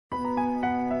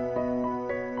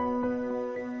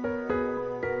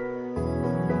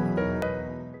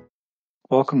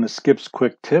Welcome to Skip's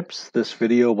Quick Tips. This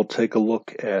video will take a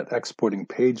look at exporting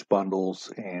page bundles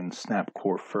in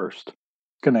SnapCore first.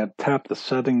 I'm going to tap the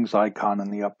settings icon in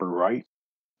the upper right,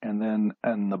 and then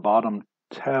in the bottom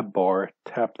tab bar,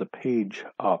 tap the page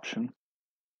option,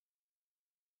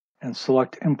 and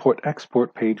select Import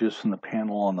Export Pages from the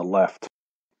panel on the left.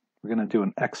 We're going to do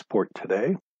an export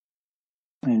today,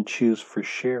 and choose for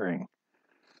sharing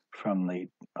from the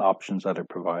options that are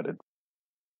provided.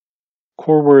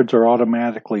 Core words are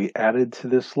automatically added to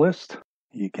this list.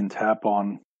 You can tap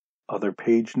on other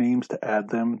page names to add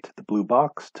them to the blue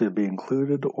box to be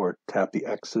included, or tap the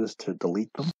X's to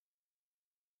delete them.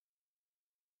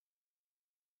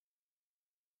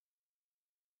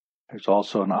 There's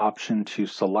also an option to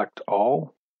select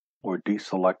all or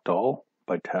deselect all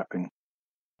by tapping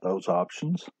those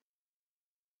options.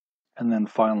 And then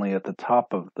finally at the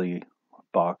top of the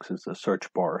box is the search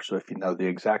bar. So if you know the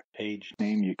exact page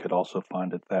name, you could also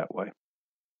find it that way.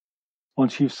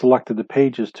 Once you've selected the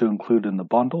pages to include in the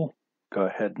bundle, go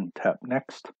ahead and tap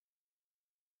Next.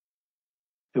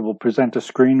 It will present a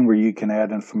screen where you can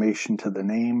add information to the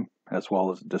name as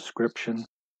well as a description.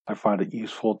 I find it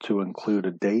useful to include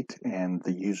a date and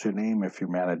the username if you're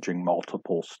managing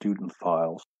multiple student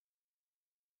files.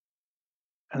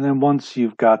 And then once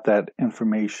you've got that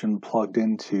information plugged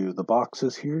into the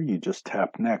boxes here, you just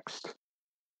tap Next.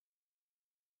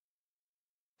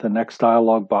 The next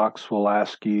dialog box will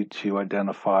ask you to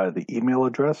identify the email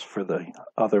address for the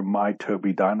other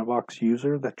TobiiDynavox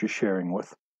user that you're sharing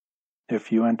with.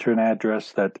 If you enter an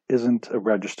address that isn't a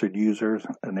registered user,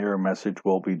 an error message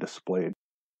will be displayed.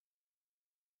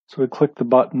 So we click the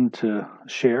button to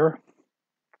share,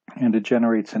 and it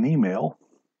generates an email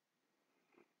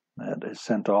that is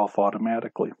sent off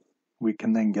automatically. We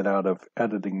can then get out of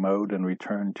editing mode and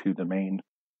return to the main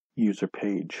user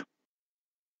page.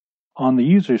 On the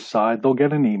user's side, they'll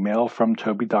get an email from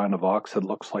TobiiDynavox that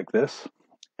looks like this,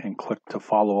 and click to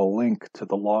follow a link to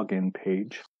the login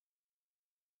page.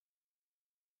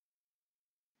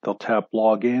 They'll tap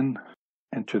Login,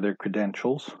 enter their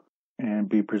credentials, and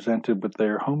be presented with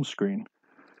their home screen.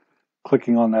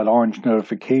 Clicking on that orange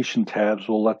notification tabs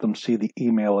will let them see the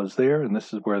email is there, and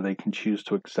this is where they can choose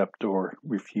to accept or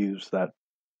refuse that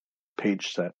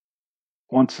page set.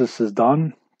 Once this is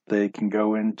done, they can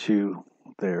go into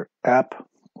their app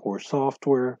or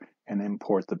software and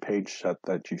import the page set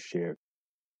that you shared.